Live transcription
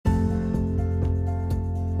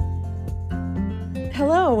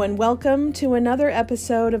Hello, and welcome to another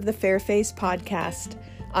episode of the Fairface Podcast.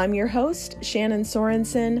 I'm your host, Shannon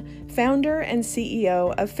Sorensen, founder and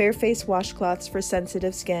CEO of Fairface Washcloths for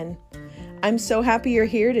Sensitive Skin. I'm so happy you're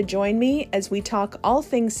here to join me as we talk all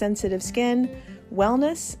things sensitive skin,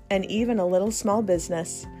 wellness, and even a little small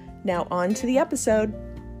business. Now on to the episode.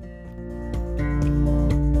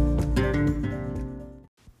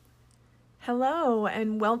 Hello,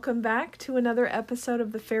 and welcome back to another episode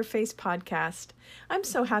of the Fairface Podcast. I'm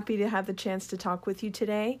so happy to have the chance to talk with you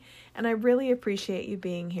today, and I really appreciate you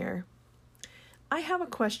being here. I have a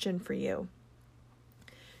question for you.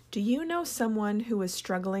 Do you know someone who is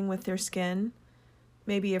struggling with their skin?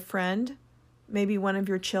 Maybe a friend, maybe one of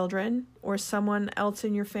your children, or someone else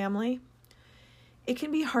in your family? It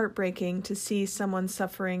can be heartbreaking to see someone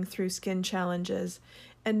suffering through skin challenges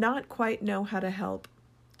and not quite know how to help.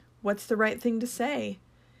 What's the right thing to say?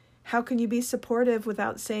 How can you be supportive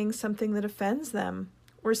without saying something that offends them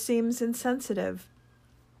or seems insensitive?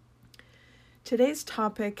 Today's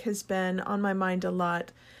topic has been on my mind a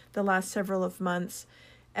lot the last several of months,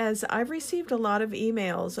 as I've received a lot of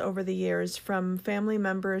emails over the years from family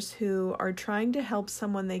members who are trying to help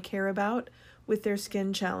someone they care about with their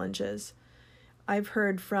skin challenges. I've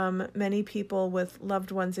heard from many people with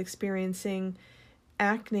loved ones experiencing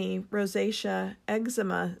acne, rosacea,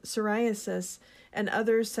 eczema, psoriasis, and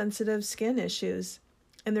other sensitive skin issues,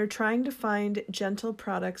 and they're trying to find gentle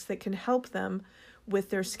products that can help them with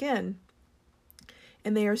their skin.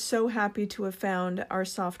 And they are so happy to have found our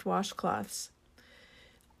soft washcloths.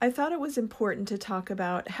 I thought it was important to talk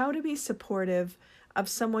about how to be supportive of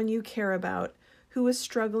someone you care about who is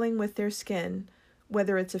struggling with their skin,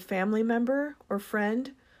 whether it's a family member or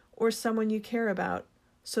friend or someone you care about,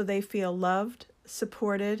 so they feel loved,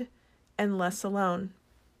 supported, and less alone.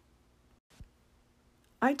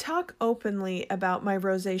 I talk openly about my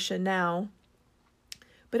rosacea now,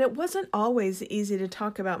 but it wasn't always easy to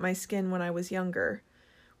talk about my skin when I was younger.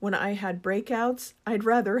 When I had breakouts, I'd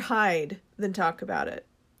rather hide than talk about it.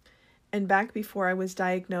 And back before I was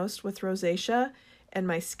diagnosed with rosacea and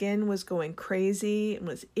my skin was going crazy and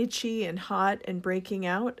was itchy and hot and breaking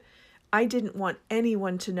out, I didn't want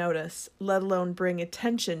anyone to notice, let alone bring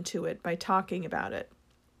attention to it by talking about it.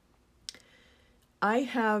 I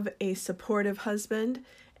have a supportive husband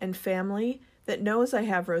and family that knows I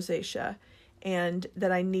have rosacea and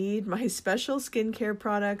that I need my special skincare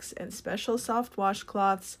products and special soft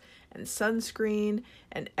washcloths and sunscreen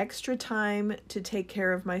and extra time to take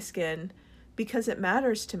care of my skin because it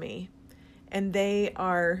matters to me. And they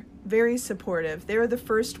are very supportive. They're the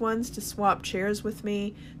first ones to swap chairs with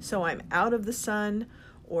me so I'm out of the sun,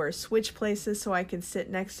 or switch places so I can sit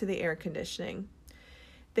next to the air conditioning.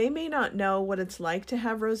 They may not know what it's like to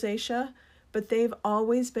have rosacea, but they've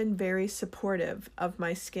always been very supportive of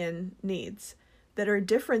my skin needs that are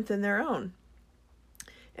different than their own.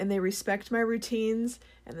 And they respect my routines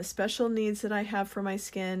and the special needs that I have for my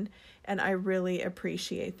skin, and I really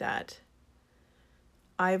appreciate that.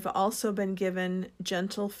 I've also been given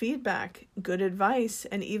gentle feedback, good advice,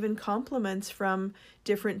 and even compliments from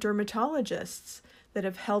different dermatologists that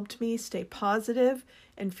have helped me stay positive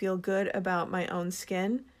and feel good about my own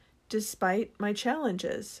skin despite my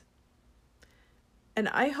challenges. And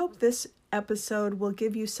I hope this episode will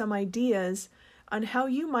give you some ideas on how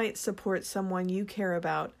you might support someone you care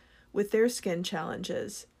about with their skin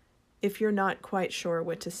challenges if you're not quite sure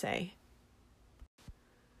what to say.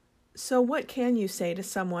 So what can you say to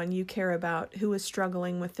someone you care about who is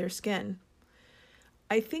struggling with their skin?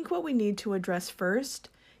 I think what we need to address first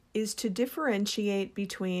is to differentiate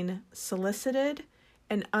between solicited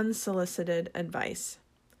and unsolicited advice.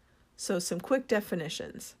 So some quick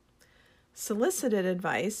definitions. Solicited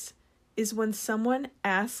advice is when someone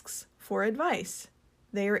asks for advice.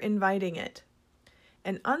 They are inviting it.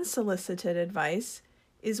 And unsolicited advice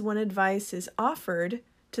is when advice is offered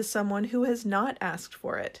to someone who has not asked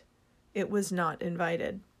for it. It was not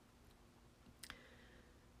invited.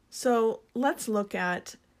 So let's look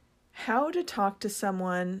at how to talk to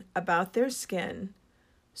someone about their skin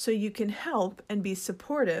so you can help and be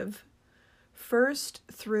supportive first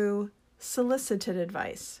through solicited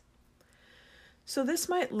advice. So this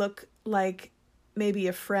might look like maybe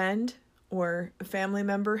a friend or a family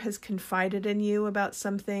member has confided in you about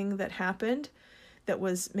something that happened that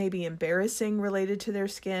was maybe embarrassing related to their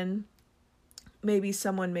skin. Maybe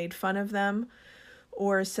someone made fun of them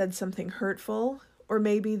or said something hurtful, or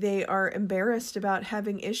maybe they are embarrassed about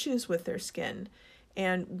having issues with their skin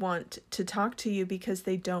and want to talk to you because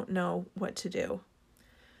they don't know what to do.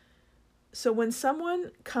 So when someone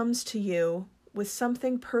comes to you with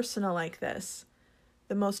something personal like this,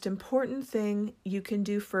 the most important thing you can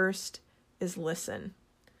do first is listen.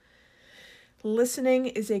 Listening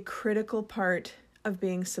is a critical part of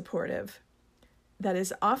being supportive that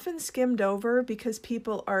is often skimmed over because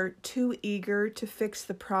people are too eager to fix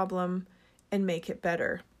the problem and make it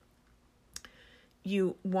better.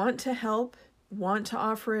 You want to help, want to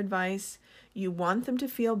offer advice, you want them to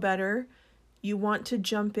feel better, you want to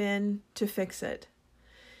jump in to fix it.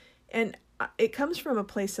 And it comes from a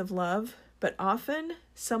place of love, but often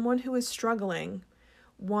someone who is struggling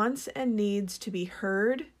wants and needs to be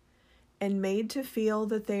heard and made to feel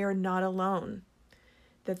that they are not alone,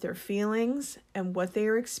 that their feelings and what they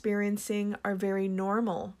are experiencing are very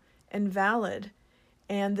normal and valid,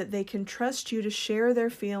 and that they can trust you to share their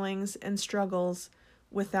feelings and struggles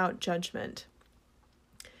without judgment.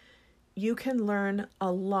 You can learn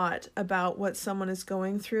a lot about what someone is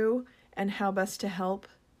going through and how best to help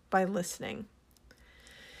by listening.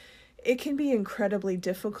 It can be incredibly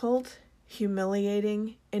difficult,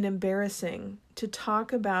 humiliating, and embarrassing to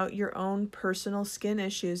talk about your own personal skin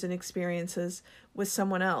issues and experiences with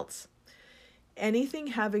someone else. Anything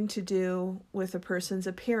having to do with a person's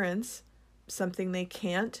appearance, something they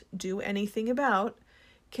can't do anything about,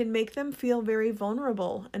 can make them feel very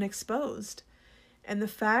vulnerable and exposed. And the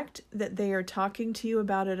fact that they are talking to you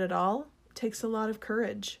about it at all takes a lot of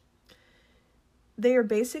courage. They are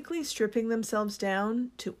basically stripping themselves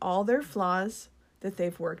down to all their flaws that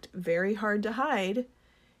they've worked very hard to hide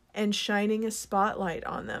and shining a spotlight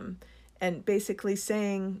on them and basically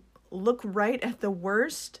saying, look right at the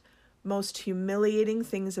worst, most humiliating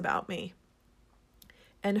things about me,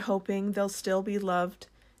 and hoping they'll still be loved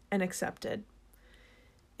and accepted.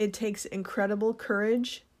 It takes incredible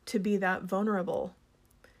courage to be that vulnerable,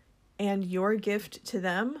 and your gift to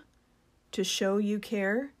them to show you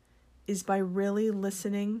care is by really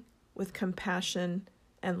listening with compassion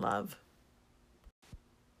and love.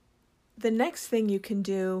 The next thing you can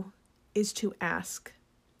do is to ask.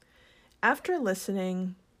 After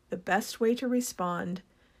listening, the best way to respond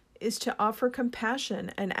is to offer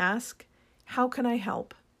compassion and ask, how can I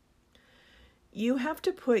help? You have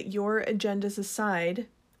to put your agendas aside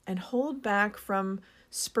and hold back from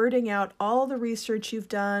spurting out all the research you've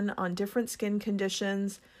done on different skin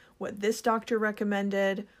conditions, what this doctor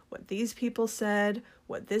recommended, what these people said,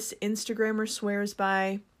 what this Instagrammer swears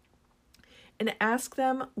by, and ask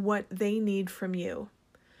them what they need from you.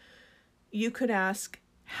 You could ask,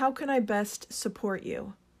 how can I best support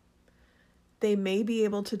you? They may be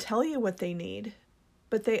able to tell you what they need,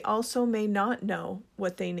 but they also may not know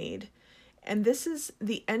what they need. And this is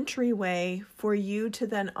the entryway for you to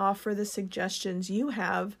then offer the suggestions you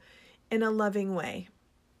have in a loving way.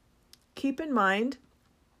 Keep in mind,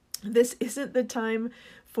 this isn't the time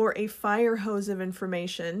for a fire hose of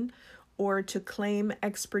information or to claim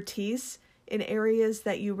expertise in areas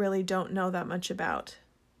that you really don't know that much about.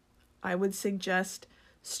 I would suggest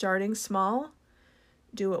starting small,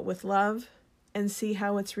 do it with love, and see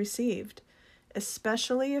how it's received,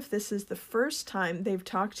 especially if this is the first time they've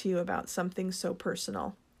talked to you about something so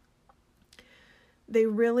personal. They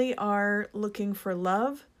really are looking for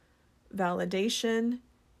love, validation,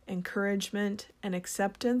 encouragement, and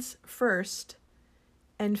acceptance first,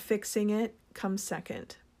 and fixing it comes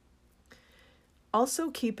second. Also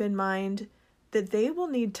keep in mind that they will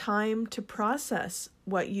need time to process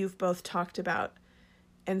what you've both talked about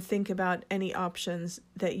and think about any options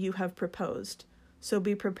that you have proposed. So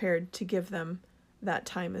be prepared to give them that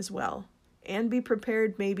time as well. And be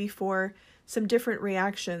prepared maybe for some different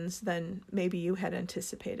reactions than maybe you had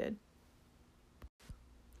anticipated.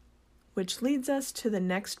 Which leads us to the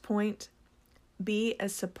next point: be a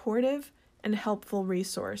supportive and helpful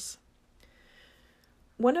resource.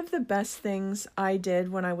 One of the best things I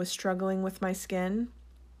did when I was struggling with my skin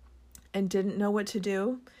and didn't know what to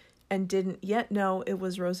do and didn't yet know it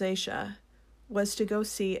was rosacea was to go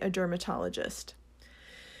see a dermatologist.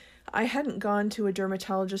 I hadn't gone to a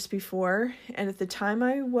dermatologist before, and at the time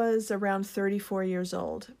I was around 34 years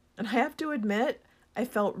old. And I have to admit, I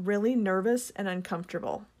felt really nervous and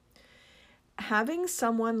uncomfortable. Having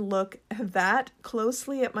someone look that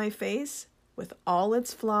closely at my face with all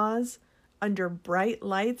its flaws under bright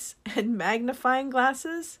lights and magnifying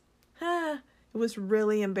glasses, it was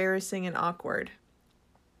really embarrassing and awkward.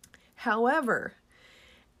 However,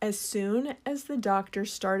 as soon as the doctor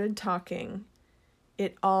started talking,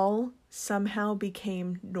 it all somehow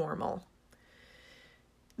became normal.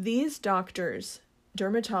 These doctors,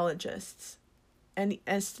 dermatologists, and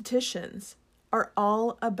estheticians are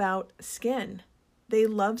all about skin. They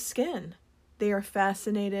love skin. They are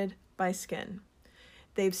fascinated by skin.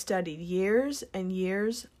 They've studied years and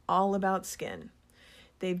years all about skin.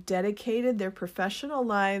 They've dedicated their professional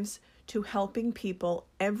lives to helping people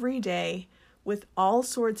every day with all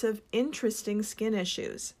sorts of interesting skin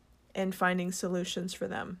issues and finding solutions for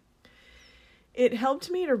them. It helped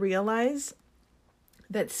me to realize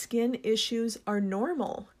that skin issues are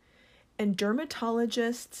normal, and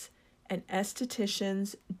dermatologists and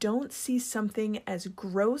estheticians don't see something as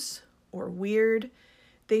gross or weird.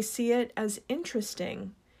 They see it as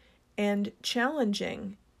interesting and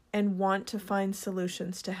challenging and want to find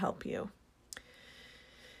solutions to help you.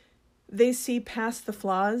 They see past the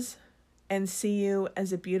flaws and see you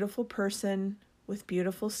as a beautiful person with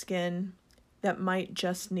beautiful skin that might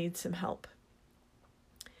just need some help.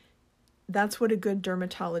 That's what a good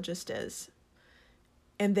dermatologist is,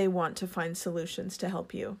 and they want to find solutions to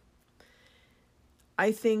help you.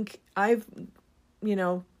 I think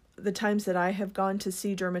the times that I have gone to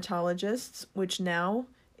see dermatologists, which now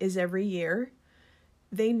is every year,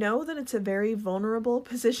 they know that it's a very vulnerable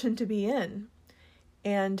position to be in.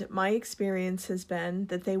 And my experience has been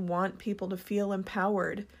that they want people to feel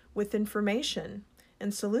empowered with information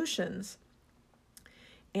and solutions.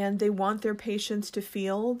 And they want their patients to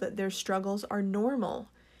feel that their struggles are normal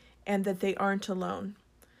and that they aren't alone.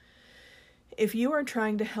 If you are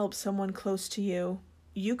trying to help someone close to you,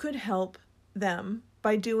 you could help them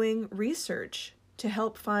by doing research to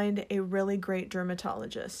help find a really great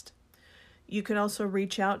dermatologist. You could also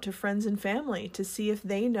reach out to friends and family to see if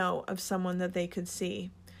they know of someone that they could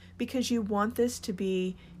see, because you want this to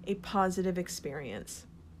be a positive experience.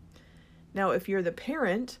 Now, if you're the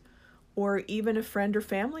parent or even a friend or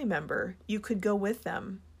family member, you could go with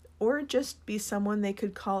them, or just be someone they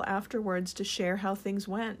could call afterwards to share how things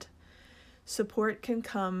went. Support can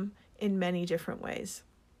come in many different ways.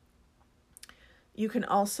 You can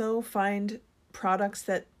also find products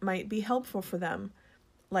that might be helpful for them,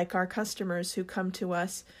 like our customers who come to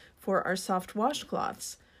us for our soft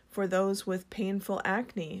washcloths for those with painful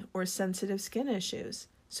acne or sensitive skin issues.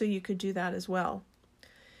 So you could do that as well.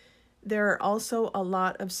 There are also a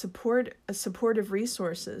lot of supportive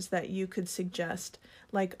resources that you could suggest,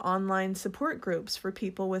 like online support groups for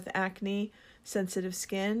people with acne, sensitive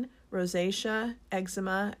skin, rosacea,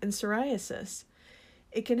 eczema, and psoriasis.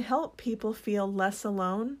 It can help people feel less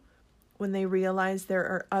alone when they realize there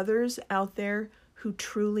are others out there who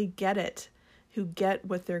truly get it, who get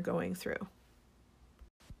what they're going through.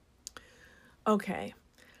 Okay,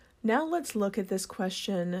 now let's look at this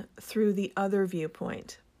question through the other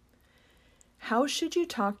viewpoint. How should you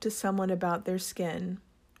talk to someone about their skin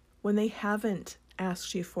when they haven't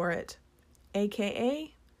asked you for it,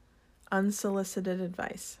 aka unsolicited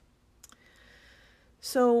advice?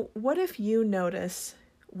 So what if you notice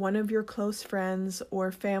one of your close friends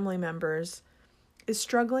or family members is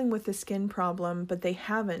struggling with a skin problem, but they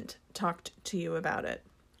haven't talked to you about it?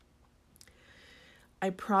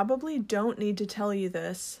 I probably don't need to tell you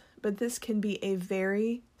this, but this can be a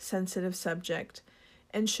very sensitive subject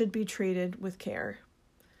and should be treated with care.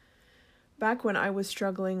 Back when I was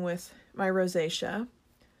struggling with my rosacea,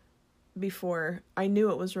 before I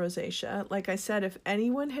knew it was rosacea, like I said, if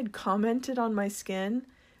anyone had commented on my skin,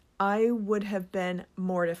 I would have been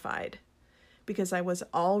mortified because I was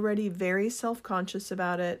already very self-conscious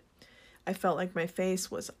about it. I felt like my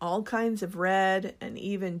face was all kinds of red and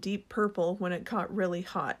even deep purple when it got really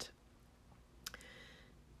hot.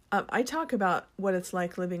 I talk about what it's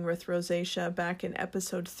like living with rosacea back in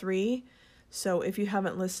episode 3, so if you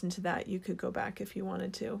haven't listened to that, you could go back if you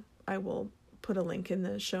wanted to. I will put a link in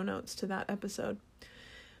the show notes to that episode.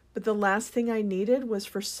 But the last thing I needed was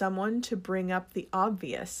for someone to bring up the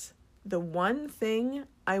obvious, the one thing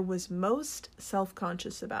I was most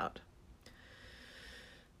self-conscious about.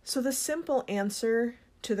 So the simple answer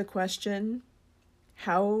to the question,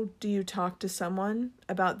 how do you talk to someone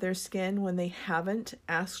about their skin when they haven't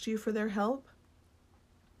asked you for their help?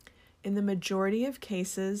 In the majority of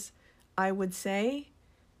cases, I would say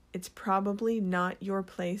it's probably not your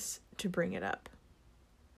place to bring it up.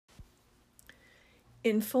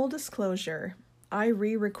 In full disclosure, I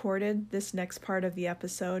re-recorded this next part of the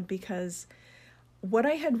episode because what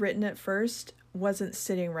I had written at first wasn't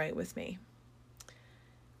sitting right with me.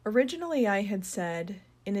 Originally, I had said,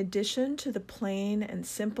 in addition to the plain and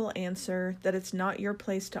simple answer that it's not your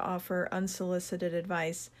place to offer unsolicited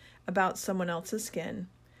advice about someone else's skin,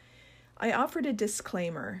 I offered a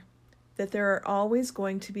disclaimer that there are always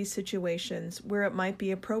going to be situations where it might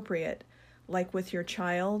be appropriate, like with your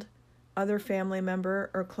child, other family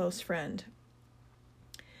member, or close friend.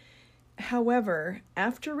 However,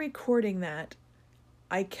 after recording that,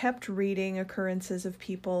 I kept reading occurrences of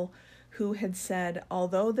people who had said,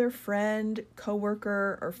 although their friend,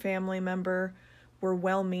 coworker, or family member were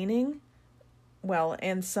well-meaning,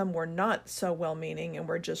 and some were not so well-meaning and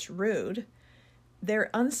were just rude, Their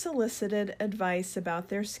unsolicited advice about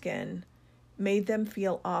their skin made them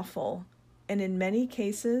feel awful, and in many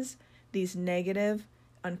cases, these negative,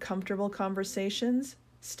 uncomfortable conversations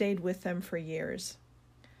stayed with them for years.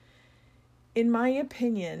 In my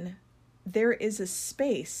opinion, there is a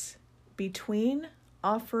space between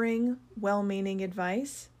offering well-meaning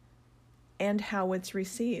advice and how it's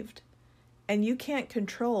received. And you can't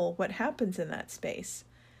control what happens in that space,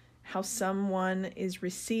 how someone is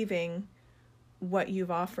receiving what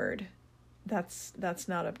you've offered. That's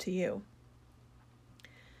not up to you.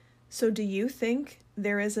 So do you think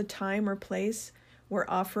there is a time or place where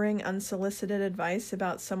offering unsolicited advice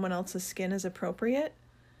about someone else's skin is appropriate?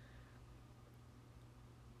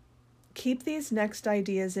 Keep these next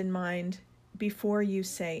ideas in mind before you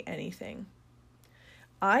say anything.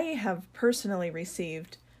 I have personally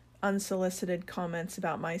received unsolicited comments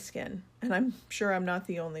about my skin, and I'm sure I'm not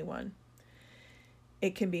the only one.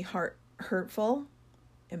 It can be hurtful,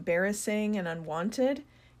 embarrassing, and unwanted.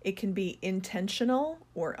 It can be intentional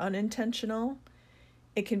or unintentional.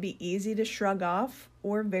 It can be easy to shrug off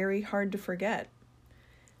or very hard to forget.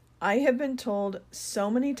 I have been told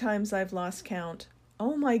so many times I've lost count,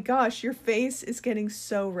 "Oh my gosh, your face is getting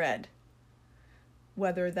so red."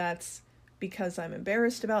 Whether that's because I'm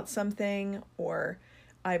embarrassed about something, or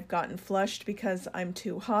I've gotten flushed because I'm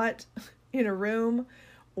too hot in a room,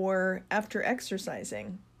 or after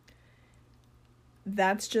exercising.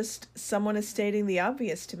 That's just someone is stating the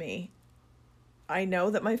obvious to me. I know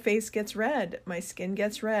that my face gets red, my skin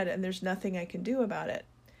gets red, and there's nothing I can do about it.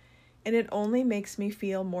 And it only makes me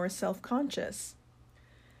feel more self-conscious.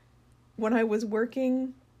 When I was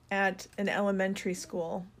working at an elementary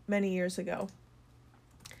school many years ago,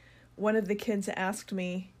 one of the kids asked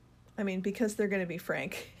me, because they're going to be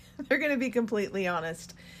frank, they're going to be completely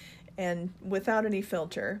honest and without any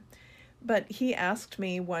filter, but he asked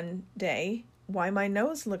me one day why my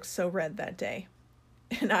nose looked so red that day.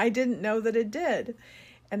 And I didn't know that it did.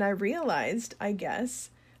 And I realized, I guess,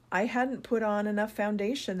 I hadn't put on enough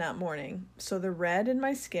foundation that morning, so the red in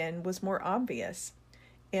my skin was more obvious.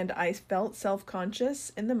 And I felt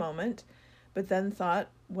self-conscious in the moment, but then thought,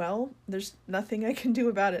 well, there's nothing I can do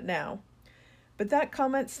about it now. But that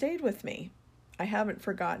comment stayed with me. I haven't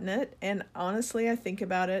forgotten it, and honestly, I think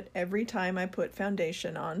about it every time I put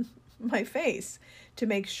foundation on my face to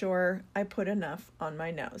make sure I put enough on my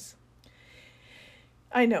nose.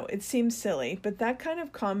 I know, it seems silly, but that kind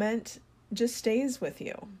of comment just stays with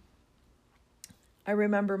you. I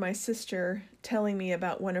remember my sister telling me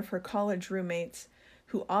about one of her college roommates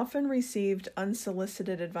who often received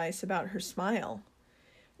unsolicited advice about her smile.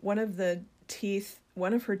 One of her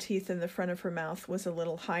teeth in the front of her mouth was a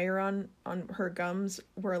little higher on her gums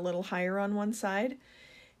were a little higher on one side,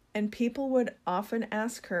 and people would often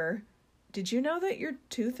ask her, "Did you know that your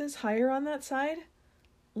tooth is higher on that side?"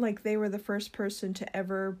 Like they were the first person to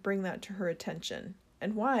ever bring that to her attention.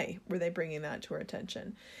 And why were they bringing that to her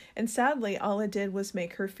attention? And sadly, all it did was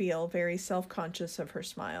make her feel very self-conscious of her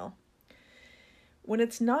smile. When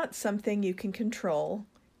it's not something you can control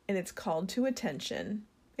and it's called to attention,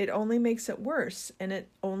 it only makes it worse and it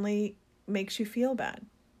only makes you feel bad.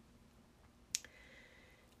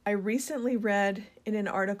 I recently read in an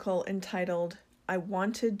article entitled, "I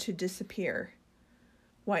Wanted to Disappear: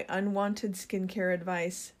 Why Unwanted Skincare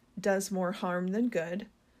Advice Does More Harm Than Good,"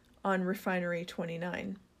 on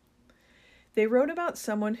Refinery29. They wrote about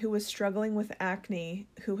someone who was struggling with acne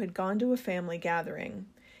who had gone to a family gathering,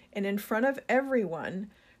 and in front of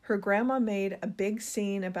everyone, her grandma made a big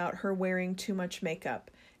scene about her wearing too much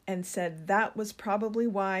makeup and said that was probably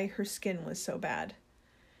why her skin was so bad.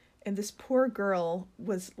 And this poor girl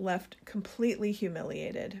was left completely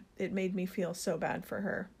humiliated. It made me feel so bad for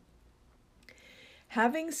her.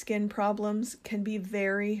 Having skin problems can be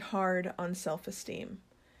very hard on self-esteem.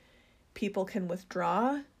 People can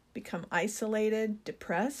withdraw, become isolated,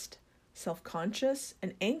 depressed, self-conscious,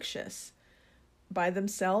 and anxious by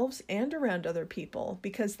themselves and around other people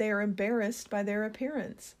because they are embarrassed by their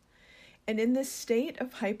appearance. And in this state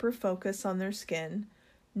of hyper-focus on their skin,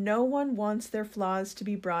 no one wants their flaws to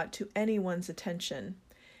be brought to anyone's attention.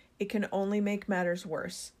 It can only make matters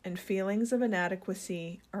worse, and feelings of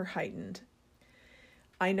inadequacy are heightened.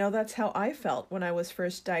 I know that's how I felt when I was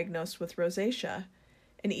first diagnosed with rosacea.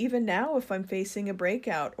 And even now, if I'm facing a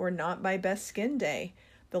breakout or not my best skin day,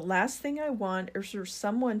 the last thing I want is for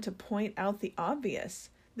someone to point out the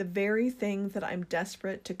obvious, the very thing that I'm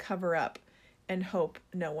desperate to cover up and hope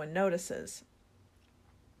no one notices.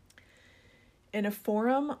 In a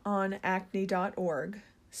forum on acne.org,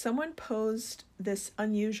 someone posed this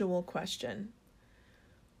unusual question: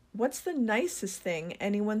 "What's the nicest thing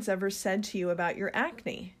anyone's ever said to you about your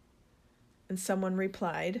acne?" And someone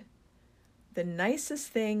replied, "The nicest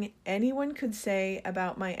thing anyone could say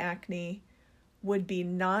about my acne would be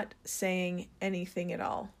not saying anything at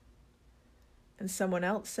all." And someone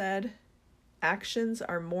else said, "Actions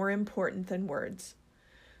are more important than words."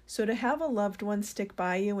 So to have a loved one stick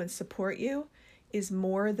by you and support you is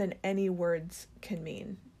more than any words can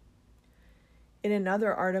mean. In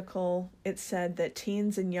another article, it said that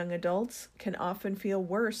teens and young adults can often feel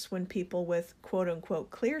worse when people with quote-unquote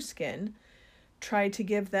clear skin try to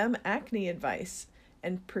give them acne advice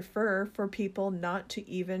and prefer for people not to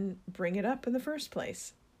even bring it up in the first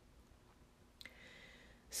place.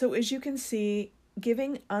 So as you can see,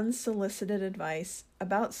 giving unsolicited advice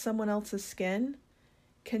about someone else's skin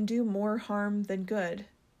can do more harm than good.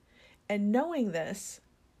 And knowing this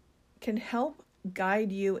can help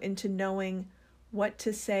guide you into knowing what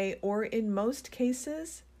to say, or in most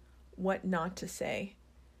cases, what not to say.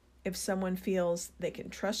 If someone feels they can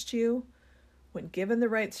trust you, when given the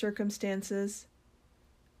right circumstances,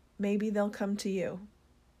 maybe they'll come to you.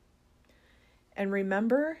 And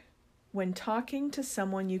remember, when talking to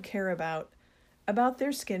someone you care about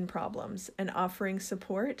their skin problems and offering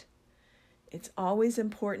support, it's always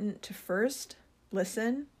important to first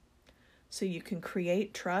listen so you can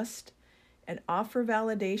create trust and offer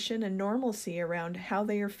validation and normalcy around how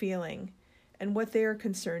they are feeling and what they are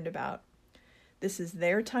concerned about. This is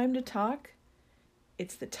their time to talk.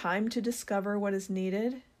 It's the time to discover what is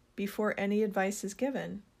needed before any advice is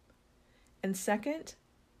given. And second,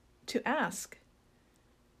 to ask,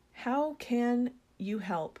 how can you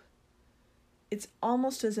help? It's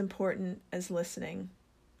almost as important as listening.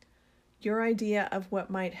 Your idea of what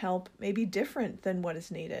might help may be different than what is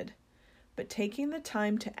needed, but taking the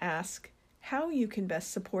time to ask how you can best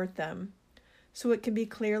support them so it can be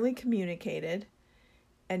clearly communicated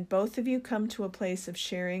and both of you come to a place of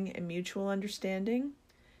sharing and mutual understanding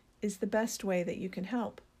is the best way that you can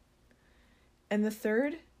help. And the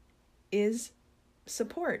third is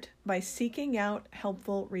support by seeking out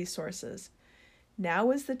helpful resources.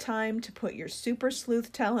 Now is the time to put your super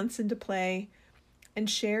sleuth talents into play and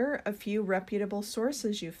share a few reputable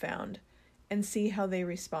sources you found and see how they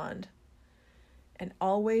respond. And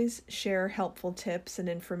always share helpful tips and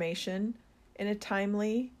information in a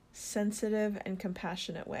timely, sensitive, and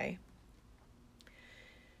compassionate way.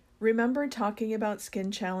 Remember, talking about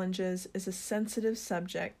skin challenges is a sensitive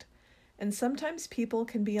subject, and sometimes people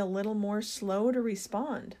can be a little more slow to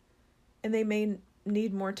respond, and they may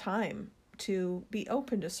need more time to be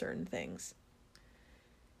open to certain things.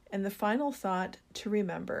 And the final thought to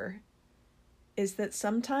remember is that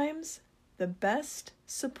sometimes the best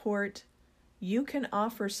support you can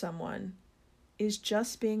offer someone is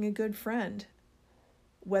just being a good friend,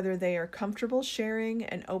 whether they are comfortable sharing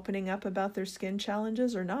and opening up about their skin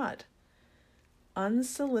challenges or not.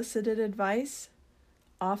 Unsolicited advice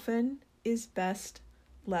often is best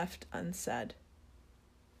left unsaid.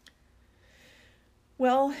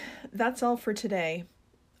 Well, that's all for today.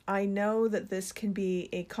 I know that this can be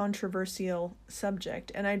a controversial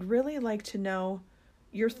subject, and I'd really like to know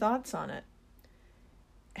your thoughts on it.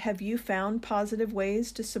 Have you found positive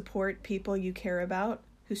ways to support people you care about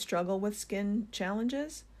who struggle with skin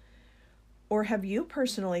challenges? Or have you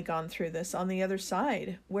personally gone through this on the other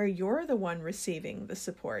side, where you're the one receiving the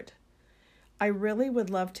support? I really would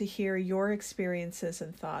love to hear your experiences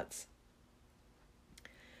and thoughts.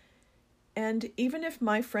 And even if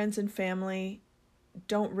my friends and family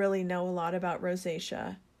don't really know a lot about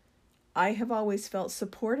rosacea, I have always felt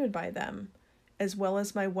supported by them, as well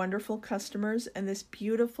as my wonderful customers and this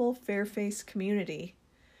beautiful Fairface community.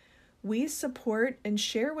 We support and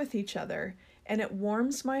share with each other, and it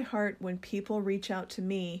warms my heart when people reach out to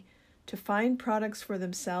me to find products for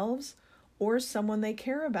themselves or someone they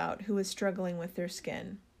care about who is struggling with their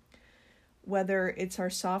skin. Whether it's our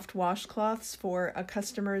soft washcloths for a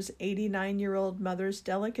customer's 89-year-old mother's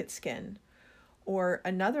delicate skin, or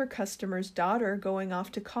another customer's daughter going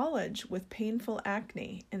off to college with painful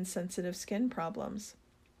acne and sensitive skin problems,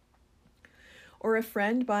 or a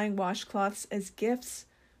friend buying washcloths as gifts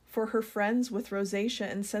for her friends with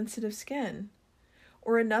rosacea and sensitive skin,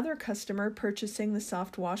 or another customer purchasing the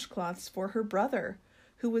soft washcloths for her brother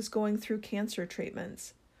who was going through cancer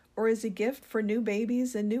treatments, or as a gift for new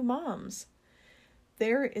babies and new moms.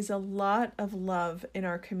 There is a lot of love in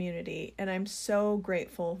our community, and I'm so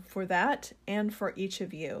grateful for that and for each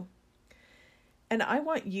of you. And I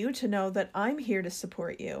want you to know that I'm here to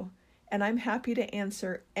support you, and I'm happy to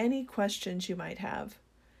answer any questions you might have.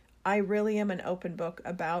 I really am an open book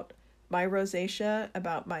about my rosacea,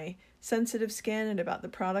 about my sensitive skin, and about the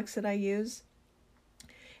products that I use.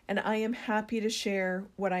 And I am happy to share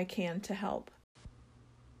what I can to help.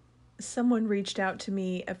 Someone reached out to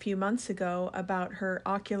me a few months ago about her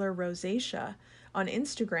ocular rosacea on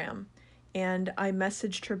Instagram, and I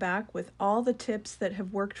messaged her back with all the tips that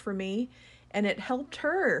have worked for me, and it helped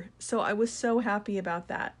her. So I was so happy about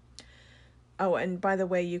that. Oh, and by the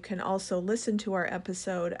way, you can also listen to our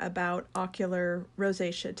episode about ocular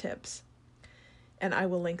rosacea tips, and I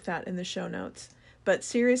will link that in the show notes. But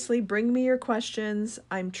seriously, bring me your questions.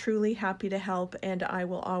 I'm truly happy to help, and I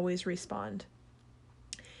will always respond.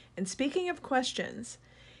 And speaking of questions,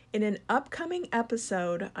 in an upcoming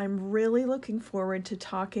episode, I'm really looking forward to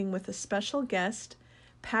talking with a special guest,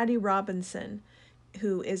 Patty Robinson,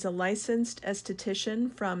 who is a licensed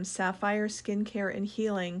esthetician from Sapphire Skincare and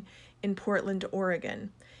Healing in Portland,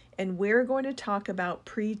 Oregon. And we're going to talk about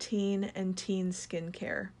preteen and teen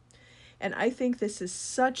skincare. And I think this is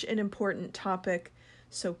such an important topic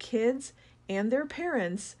so kids and their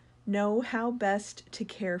parents know how best to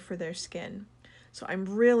care for their skin. So I'm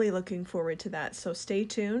really looking forward to that. So stay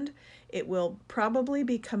tuned. It will probably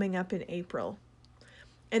be coming up in April.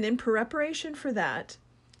 And in preparation for that,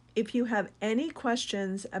 if you have any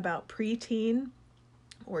questions about preteen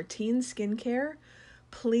or teen skincare,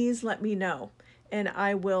 please let me know, and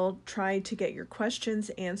I will try to get your questions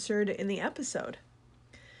answered in the episode.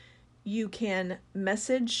 You can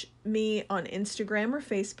message me on Instagram or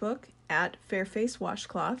Facebook at Fairface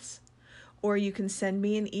Washcloths, or you can send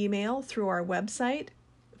me an email through our website,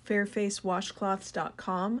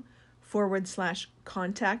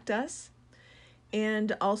 fairfacewashcloths.com/contact us,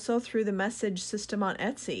 and also through the message system on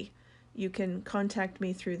Etsy. You can contact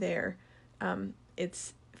me through there.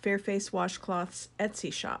 It's Fairface Washcloths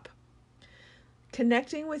Etsy shop.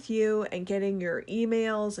 Connecting with you and getting your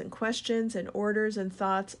emails and questions and orders and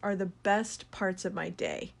thoughts are the best parts of my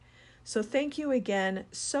day. So thank you again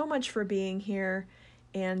so much for being here,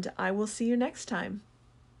 and I will see you next time.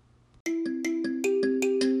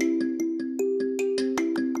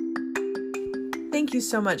 Thank you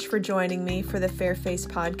so much for joining me for the Fairface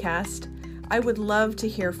podcast. I would love to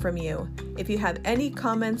hear from you. If you have any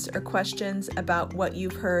comments or questions about what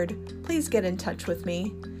you've heard, please get in touch with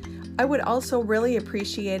me. I would also really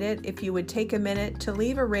appreciate it if you would take a minute to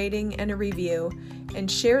leave a rating and a review and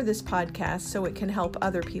share this podcast so it can help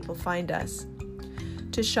other people find us.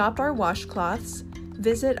 To shop our washcloths,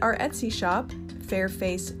 visit our Etsy shop,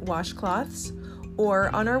 Fairface Washcloths,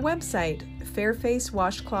 or on our website,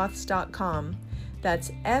 fairfacewashcloths.com.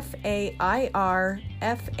 That's FAIRFACE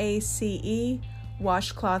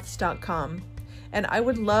washcloths.com. And I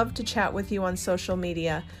would love to chat with you on social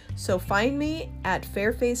media, so find me at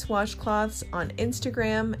Fairface Washcloths on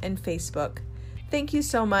Instagram and Facebook. Thank you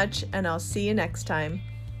so much, and I'll see you next time.